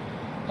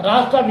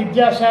 రాష్ట్ర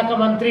విద్యాశాఖ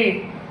మంత్రి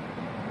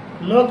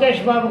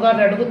లోకేష్ బాబు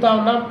గారిని అడుగుతా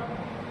ఉన్నాం,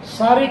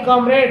 సారీ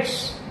కామ్రేడ్స్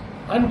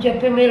అని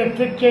చెప్పి మీరు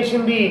ట్వీట్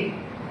చేసింది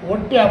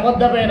ఒట్టి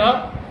అబద్ధమేనా?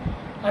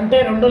 అంటే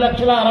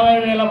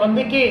 2,60,000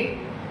 మందికి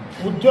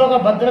ఉద్యోగ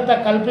భద్రత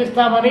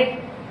కల్పిస్తామని,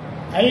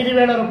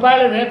 5,000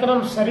 రూపాయల వేతనం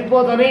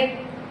సరిపోదని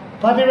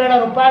 10,000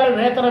 రూపాయల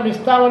వేతనం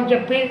ఇస్తామని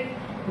చెప్పి,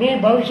 మీ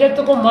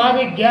భవిష్యత్తుకు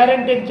మాది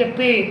గ్యారంటీ అని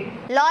చెప్పి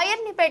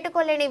లాయర్ ని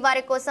పెట్టుకోలేని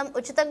వారి కోసం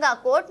ఉచితంగా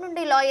కోర్టు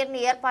నుండి లాయర్ ని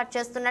ఏర్పాటు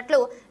చేస్తున్నట్లు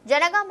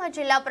జనగామ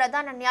జిల్లా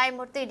ప్రధాన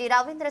న్యాయమూర్తి డి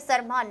రవీంద్ర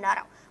శర్మ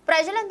అన్నారు.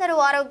 ప్రజలందరూ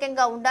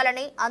ఆరోగ్యంగా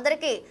ఉండాలని,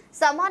 అందరికీ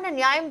సమాన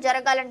న్యాయం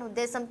జరగాలన్న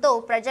ఉద్దేశంతో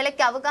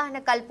ప్రజలకి అవగాహన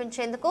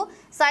కల్పించేందుకు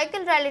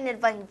సైకిల్ ర్యాలీ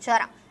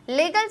నిర్వహించారు.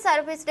 లీగల్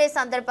సర్వీస్ డే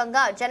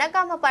సందర్భంగా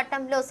జనగామ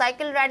పట్టణంలో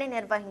సైకిల్ ర్యాలీ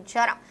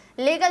నిర్వహించారు.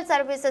 లీగల్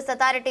సర్వీసెస్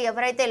అథారిటీ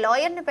ఎవరైతే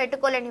లాయర్ ని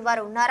పెట్టుకోలేని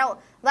వారు ఉన్నారో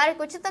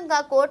వారికి ఉచితంగా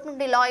కోర్టు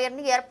నుండి లాయర్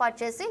ని ఏర్పాటు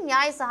చేసి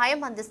న్యాయ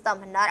సహాయం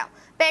అందిస్తామన్నారు.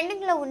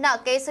 పెండింగ్ లో ఉన్న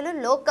కేసులు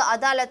లోక్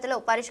అదాలత్లో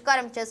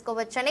పరిష్కారం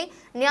చేసుకోవచ్చని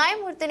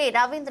న్యాయమూర్తిని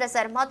రవీంద్ర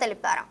శర్మ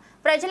తెలిపారు.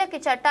 ప్రజలకి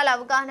చట్టాల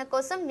అవగాహన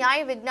కోసం న్యాయ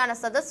విజ్ఞాన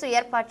సదస్సు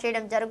ఏర్పాటు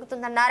చేయడం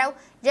జరుగుతుందన్నారు.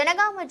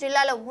 జనగామ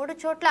జిల్లాలో 3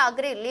 చోట్ల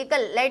అగ్రి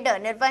లీగల్ లెడ్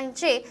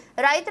నిర్వహించి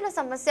రైతుల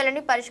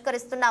సమస్యలని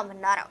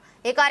పరిష్కరిస్తున్నామన్నారు.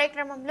 ఈ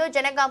కార్యక్రమంలో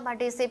జనగామ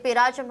డీసీపీ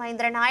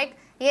రాజమహేంద్ర నాయక్,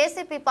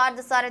 ఏసీపీ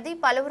పార్థసారథి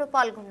పలువురు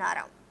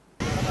పాల్గొన్నారు.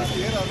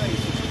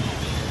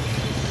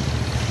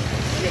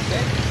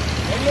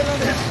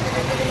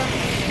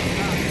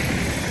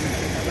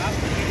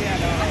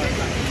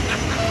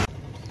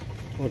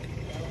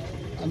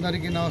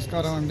 అందరికీ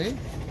నమస్కారం అండి.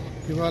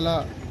 ఇవాళ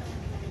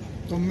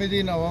 9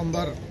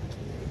 నవంబర్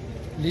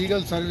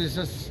లీగల్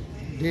సర్వీసెస్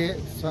డే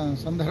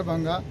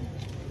సందర్భంగా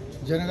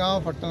జనగామ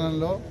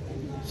పట్టణంలో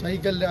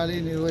సైకిల్ ర్యాలీ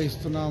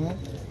నిర్వహిస్తున్నాము.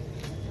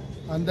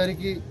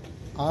 అందరికీ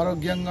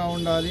ఆరోగ్యంగా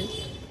ఉండాలి,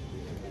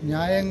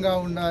 న్యాయంగా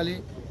ఉండాలి,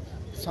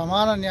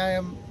 సమాన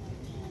న్యాయం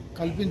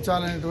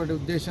కల్పించాలనేటువంటి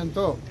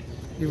ఉద్దేశంతో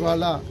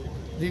ఇవాళ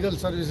లీగల్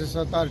సర్వీసెస్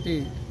అథారిటీ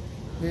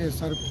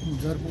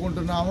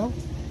జరుపుకుంటున్నాము.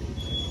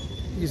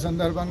 ఈ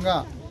సందర్భంగా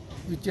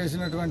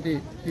ఇచ్చేసినటువంటి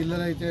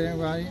పిల్లలైతే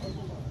కానీ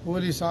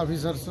పోలీస్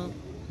ఆఫీసర్సు,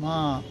 మా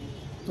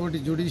తోటి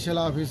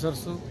జ్యుడిషియల్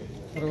ఆఫీసర్సు,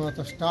 తర్వాత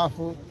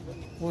స్టాఫ్,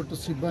 కోర్టు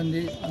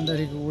సిబ్బంది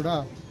అందరికీ కూడా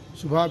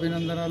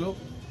శుభాభినందనలు.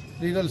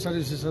 లీగల్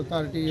సర్వీసెస్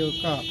అథారిటీ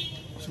యొక్క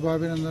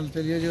శుభాభినందనలు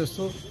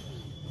తెలియజేస్తూ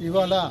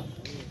ఇవాళ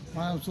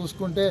మనం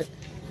చూసుకుంటే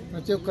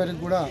ప్రతి ఒక్కరికి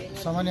కూడా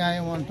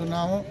సమన్యాయం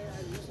అంటున్నాము.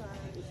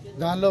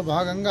 దానిలో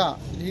భాగంగా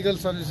లీగల్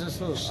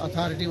సర్వీసెస్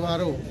అథారిటీ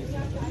వారు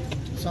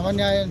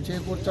సమన్యాయం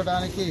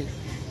చేకూర్చడానికి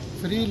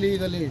ఫ్రీ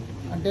లీగల్ ఎయిడ్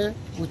అంటే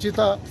ఉచిత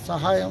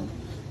సహాయం,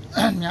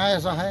 న్యాయ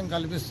సహాయం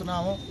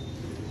కల్పిస్తున్నాము.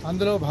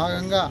 అందులో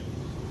భాగంగా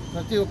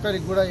ప్రతి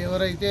ఒక్కరికి కూడా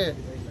ఎవరైతే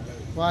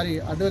వారి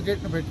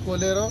అడ్వకేట్ను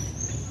పెట్టుకోలేరో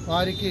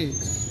వారికి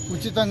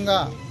ఉచితంగా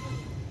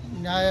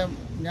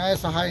న్యాయ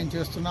సహాయం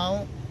చేస్తున్నాము.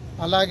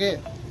 అలాగే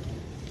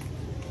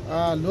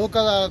లోక్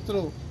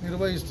అదాలత్లు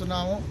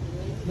నిర్వహిస్తున్నాము.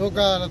 లోక్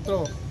అదాలత్లో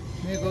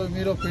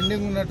మీరు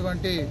పెండింగ్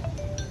ఉన్నటువంటి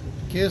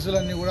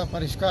కేసులన్నీ కూడా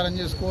పరిష్కారం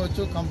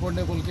చేసుకోవచ్చు.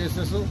 కంపౌండబుల్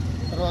కేసెస్,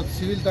 తర్వాత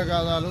సివిల్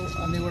తగాదాలు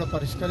అన్నీ కూడా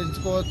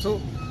పరిష్కరించుకోవచ్చు.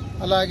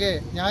 అలాగే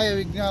న్యాయ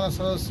విజ్ఞాన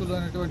సదస్సులు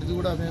అనేటువంటిది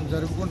కూడా మేము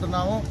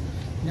జరుపుకుంటున్నాము.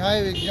 న్యాయ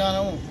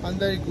విజ్ఞానం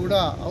అందరికీ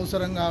కూడా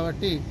అవసరం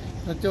కాబట్టి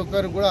ప్రతి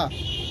ఒక్కరు కూడా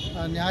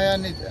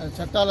న్యాయాన్ని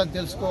చట్టాలను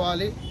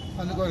తెలుసుకోవాలి.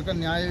 అందుకొరకు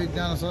న్యాయ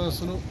విజ్ఞాన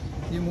సదస్సులు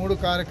ఈ 3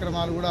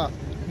 కార్యక్రమాలు కూడా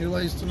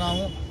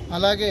నిర్వహిస్తున్నాము.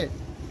 అలాగే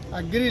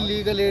అగ్రి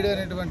లీగల్ ఎయిడ్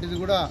అనేటువంటిది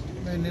కూడా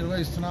మేము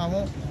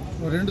నిర్వహిస్తున్నాము.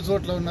 2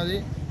 చోట్ల ఉన్నది.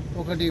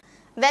 ఒకటి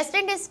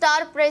West Indies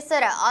star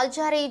pacer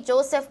Alzarri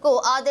Joseph కు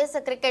ఆ దేశ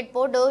క్రికెట్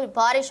బోర్డు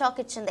భారీ షాక్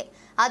ఇచ్చింది.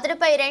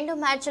 అతడిపై 2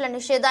 మ్యాచ్ల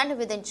నిషేధాన్ని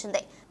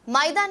విధించింది.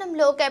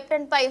 మైదానంలో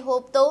కెప్టెన్ పై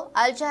హోప్ తో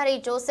అల్జారీ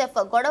జోసెఫ్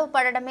గొడవ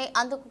పడడమే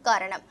అందుకు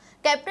కారణం.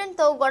 కెప్టెన్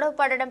తో గొడవ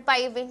పడడంపై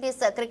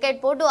విండీస్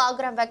క్రికెట్ బోర్డు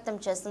ఆగ్రహం వ్యక్తం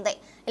చేసింది.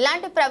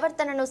 ఇలాంటి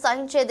ప్రవర్తనను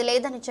సహించేది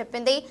లేదని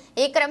చెప్పింది.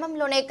 ఈ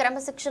క్రమంలోనే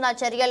క్రమశిక్షణ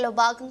చర్యల్లో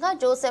భాగంగా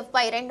జోసెఫ్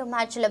పై 2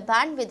 మ్యాచ్ల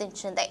బ్యాన్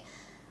విధించింది.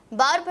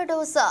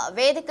 బార్బడోస్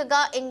వేదికగా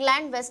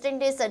ఇంగ్లాండ్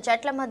వెస్టిండీస్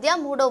జట్ల మధ్య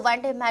 3వ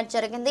వన్డే మ్యాచ్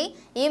జరిగింది.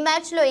 ఈ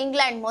మ్యాచ్ లో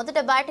ఇంగ్లాండ్ మొదట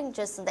బ్యాటింగ్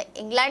చేసింది.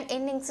 ఇంగ్లాండ్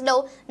ఇన్నింగ్స్ లో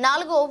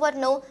 4వ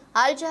ఓవర్ను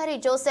అల్జారీ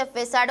జోసెఫ్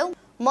వేశాడు.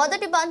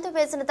 మొదటి బంతి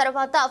వేసిన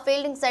తర్వాత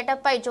ఫీల్డింగ్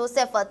సెటప్ పై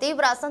జోసెఫ్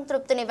తీవ్ర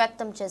అసంతృప్తిని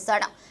వ్యక్తం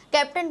చేశాడు.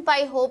 కెప్టెన్ పై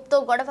హోప్ తో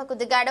గొడవకు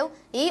దిగాడు.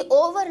 ఈ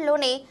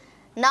ఓవర్లోనే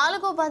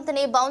 4వ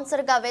బంతిని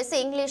బౌన్సర్ గా వేసి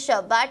ఇంగ్లీష్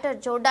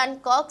బ్యాటర్ జోర్డాన్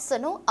కాక్స్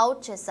ను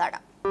అవుట్ చేశాడు.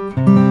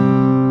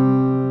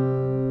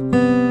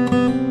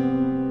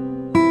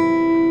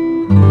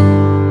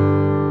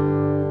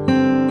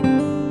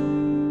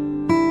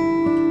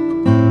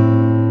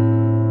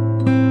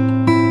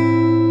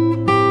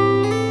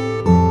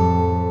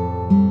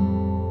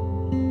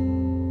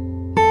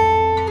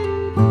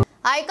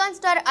 ఐకాన్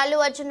స్టార్ అల్లు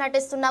అర్జున్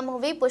నటిస్తున్న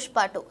మూవీ పుష్ప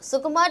 2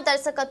 సుకుమార్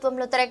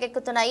దర్శకత్వంలో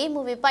తెరకెక్కుతున్న ఈ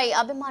మూవీపై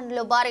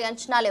అభిమానులు భారీ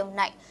అంచనాలే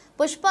ఉన్నాయి.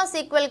 పుష్ప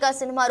సీక్వెల్ గా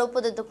సినిమా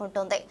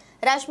రూపుదిద్దుకుంటోంది.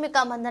 రష్మిక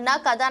మందన్న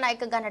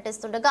కథానాయికగా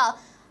నటిస్తుండగా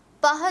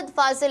ఫహద్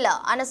ఫాజిల్,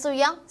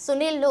 అనసూయ,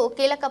 సునీల్ లు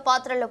కీలక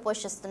పాత్రల్లో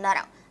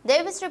పోషిస్తున్నారు.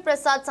 దేవిశ్రీ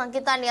ప్రసాద్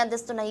సంగీతాన్ని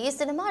అందిస్తున్న ఈ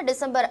సినిమా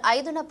డిసెంబర్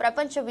 5న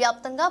ప్రపంచ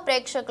వ్యాప్తంగా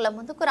ప్రేక్షకుల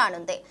ముందుకు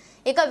రానుంది.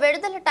 ఇక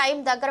విడుదల టైం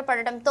దగ్గర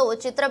పడడంతో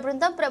చిత్ర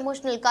బృందం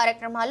ప్రమోషనల్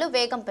కార్యక్రమాలు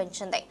వేగం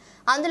పెంచింది.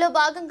 అందులో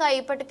భాగంగా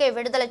ఇప్పటికే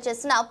విడుదల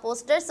చేసిన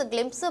పోస్టర్స్,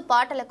 గ్లింప్స్,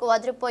 పాటలకు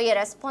అదిరిపోయే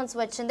రెస్పాన్స్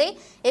వచ్చింది.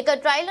 ఇక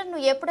ట్రైలర్ ను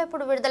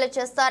ఎప్పుడెప్పుడు విడుదల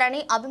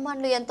చేస్తారని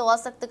అభిమానులు ఎంతో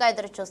ఆసక్తిగా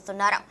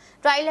ఎదురుచూస్తున్నారు.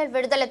 ట్రైలర్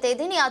విడుదల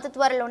తేదీని అతి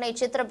త్వరలోనే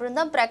చిత్ర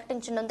బృందం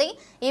ప్రకటించనుంది.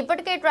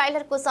 ఇప్పటికే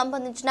ట్రైలర్ కు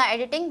సంబంధించిన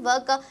ఎడిటింగ్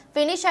వర్క్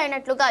ఫినిష్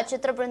అయినట్లుగా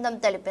చిత్ర బృందం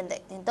తెలిపింది.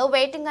 దీంతో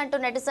వెయిటింగ్ అంటూ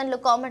నెటిజన్లు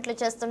కామెంట్లు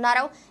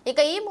చేస్తున్నారు. ఇక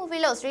ఈ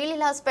మూవీలో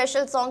శ్రీలీల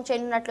స్పెషల్ సాంగ్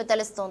చేయనున్నట్లు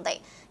తెలుస్తోంది.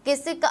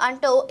 కిసిక్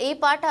అంటూ ఈ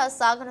పాట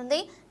సాగనుంది.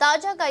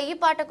 తాజాగా ఈ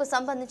పాటకు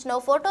సంబంధించిన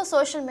ఫోటో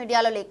సోషల్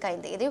మీడియాలో లీక్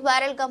అయింది. ఇది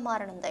వైరల్ గా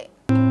మారనుంది.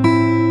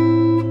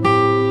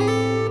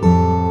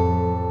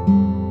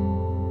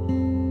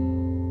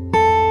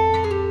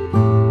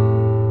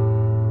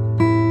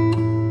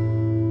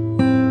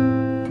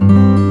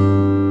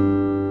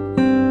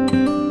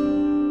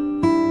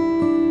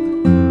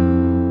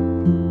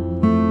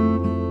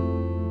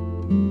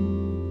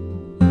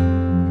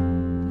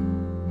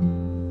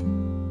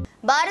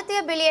 భారతీయ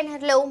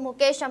బిలియనర్లు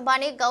ముఖేష్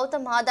అంబానీ,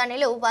 గౌతమ్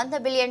అదానీలు $100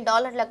 బిలియన్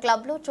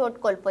క్లబ్ లో చోటు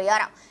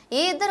కోల్పోయారు.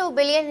 ఈ ఇద్దరు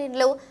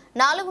బిలియనర్లు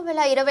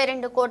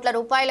 4022 కోట్ల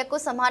రూపాయలకు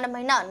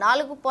సమానమైన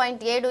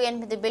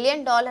 $4.78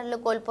 బిలియన్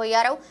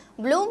కోల్పోయారు.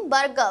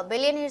 బ్లూంబర్గ్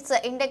బిలియనీర్స్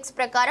ఇండెక్స్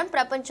ప్రకారం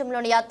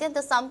ప్రపంచంలోని అత్యంత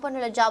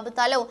సంపన్నుల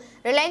జాబితాలో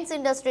Reliance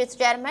industries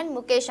chairman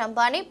Mukesh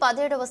Ambani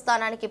 17వ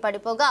స్థానానికి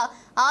పడిపోగా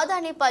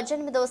అదానీ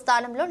 18వ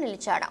స్థానంలో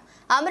నిలిచాడు.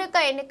 అమెరికా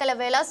ఎన్నికల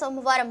వేళ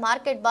సోమవారం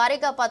మార్కెట్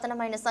భారీగా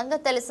పతనమైన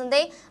సంగతి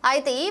తెలిసిందే.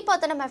 అయితే ఈ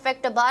పతనం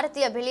ఎఫెక్ట్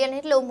భారతీయ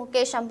బిలియనీర్లు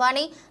ముఖేష్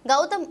అంబానీ,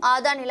 గౌతమ్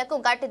అదానీలకు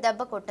గట్టి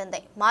దెబ్బ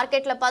కొట్టింది.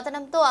 మార్కెట్ల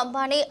పతనంతో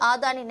అంబానీ,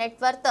 అదానీ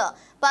నెట్వర్త్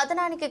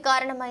పతనానికి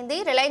కారణమైంది.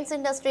 రిలయన్స్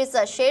ఇండస్ట్రీస్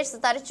షేర్స్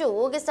తరచూ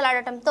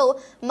ఊగిసలాడటంతో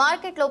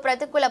మార్కెట్లో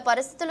ప్రతికూల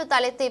పరిస్థితులు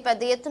తలెత్తి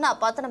పెద్ద ఎత్తున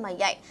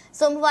పతనమయ్యాయి.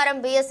 సోమవారం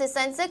బీఎస్ఈ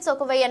సెన్సెక్స్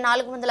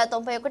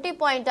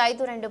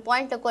 1441.52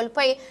 పాయింట్లు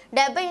కోల్పోయి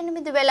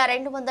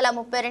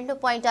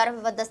 78,232.60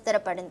 వద్ద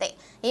స్థిరపడింది.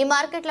 ఈ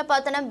మార్కెట్ల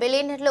పతనం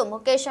బిలియనీర్లు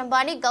ముఖేష్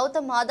అంబానీ,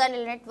 గౌతమ్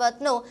అదానీల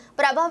నెట్వర్త్ ను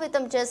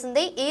ప్రభావితం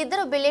చేసింది. ఈ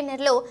ఇద్దరు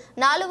బిలియనీర్లు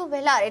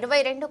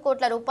 4,022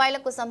 కోట్ల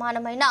రూపాయలకు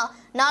సమానమైన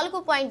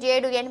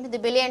 $4.78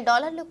 బిలియన్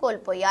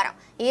కోల్పోయారు.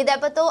 ఈ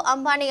దెబ్బతో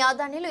అంబానీ,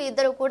 అదానీలు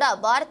ఇద్దరు కూడా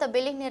భారత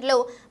బిలియనీర్లు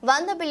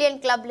 100 బిలియన్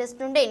క్లబ్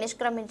లిస్ట్ నుండి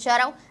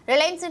నిష్క్రమించారు.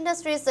 రిలయన్స్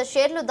ఇండస్ట్రీస్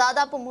షేర్లు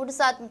దాదాపు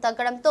 3%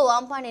 తగ్గడంతో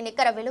అంబానీ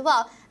నికర విలువ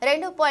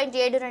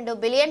 $2.72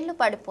 బిలియన్లు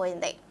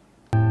పడిపోయింది.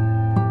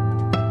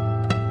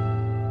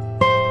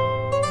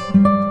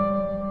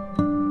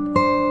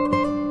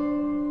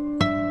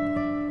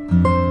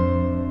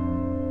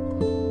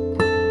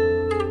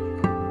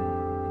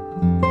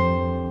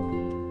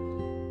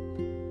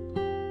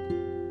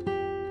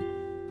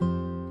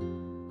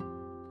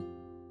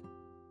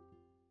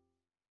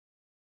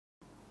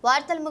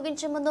 వార్తలు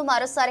ముగించే ముందు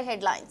మరోసారి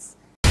హెడ్లైన్స్.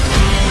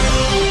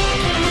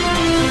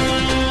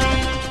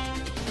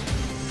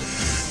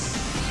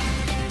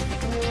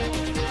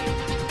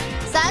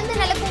 శాంతి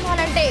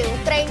నెలకొనాలంటే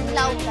ఉక్రెయిన్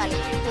లా ఉండాలి.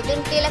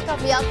 పుతిన్ కీలక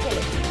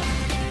వ్యాఖ్యలు.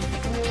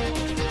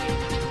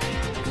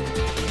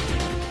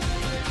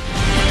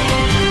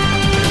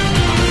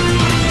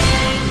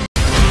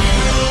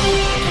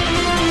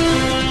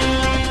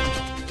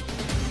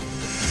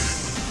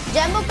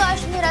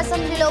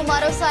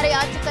 మరోసారి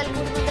ఆర్టికల్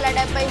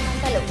 370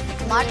 మంటలు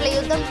మాటల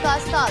యుద్ధం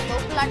కాస్త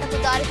తోపులాటకు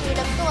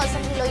దారితీయడంతో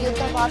అసెంబ్లీలో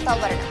యుద్ధ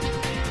వాతావరణం.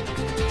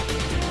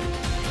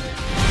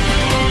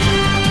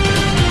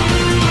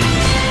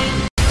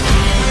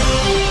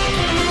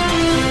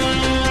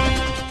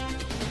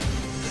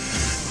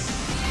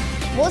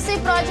 మూసీ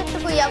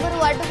ప్రాజెక్టుకు ఎవరు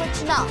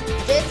అడ్డుకొచ్చినా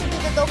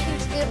జేసీబీతో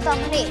తొక్కించి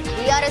తీరుతామని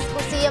టీఆర్ఎస్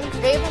కు CM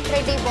Revanth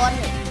Reddy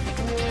warning.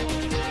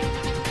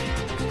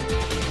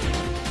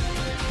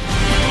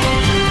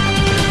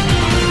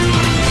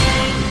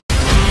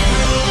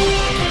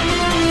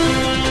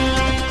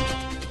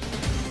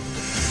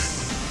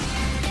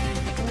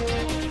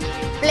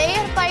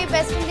 Player పై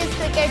వెస్టిండీస్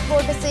క్రికెట్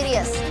బోర్డు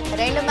సీరియస్,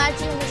 2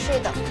 మ్యాచ్ల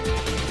నిషేధం.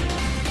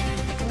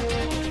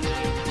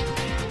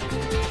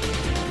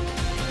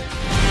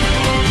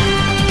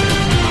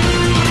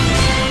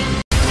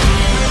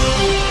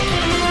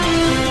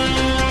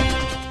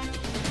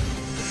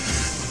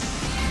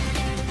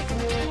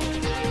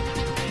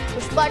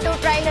 Pushpa 2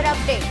 trailer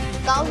update,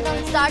 count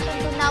down start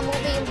అంటున్న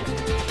మూవీ.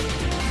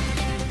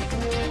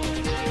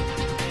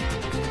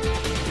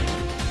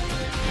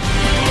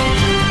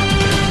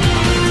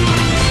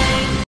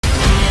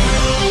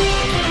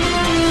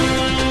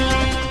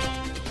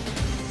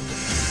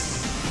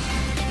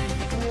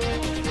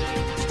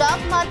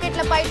 స్టాక్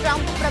మార్కెట్లపై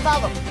ట్రంప్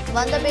ప్రభావం,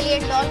 $100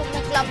 బిలియన్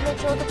క్లబ్ లో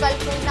చోటు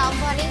కల్పిన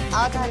అంబానీ,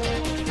 ఆదాని.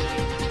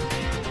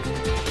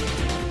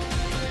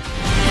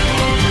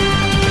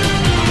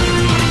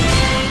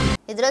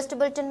 ఇది రోజు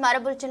బులెటిన్. మరో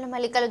బులెటిన్లో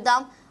మళ్ళీ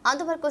కలుద్దాం.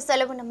 అంతవరకు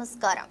సెలవు,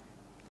 నమస్కారం.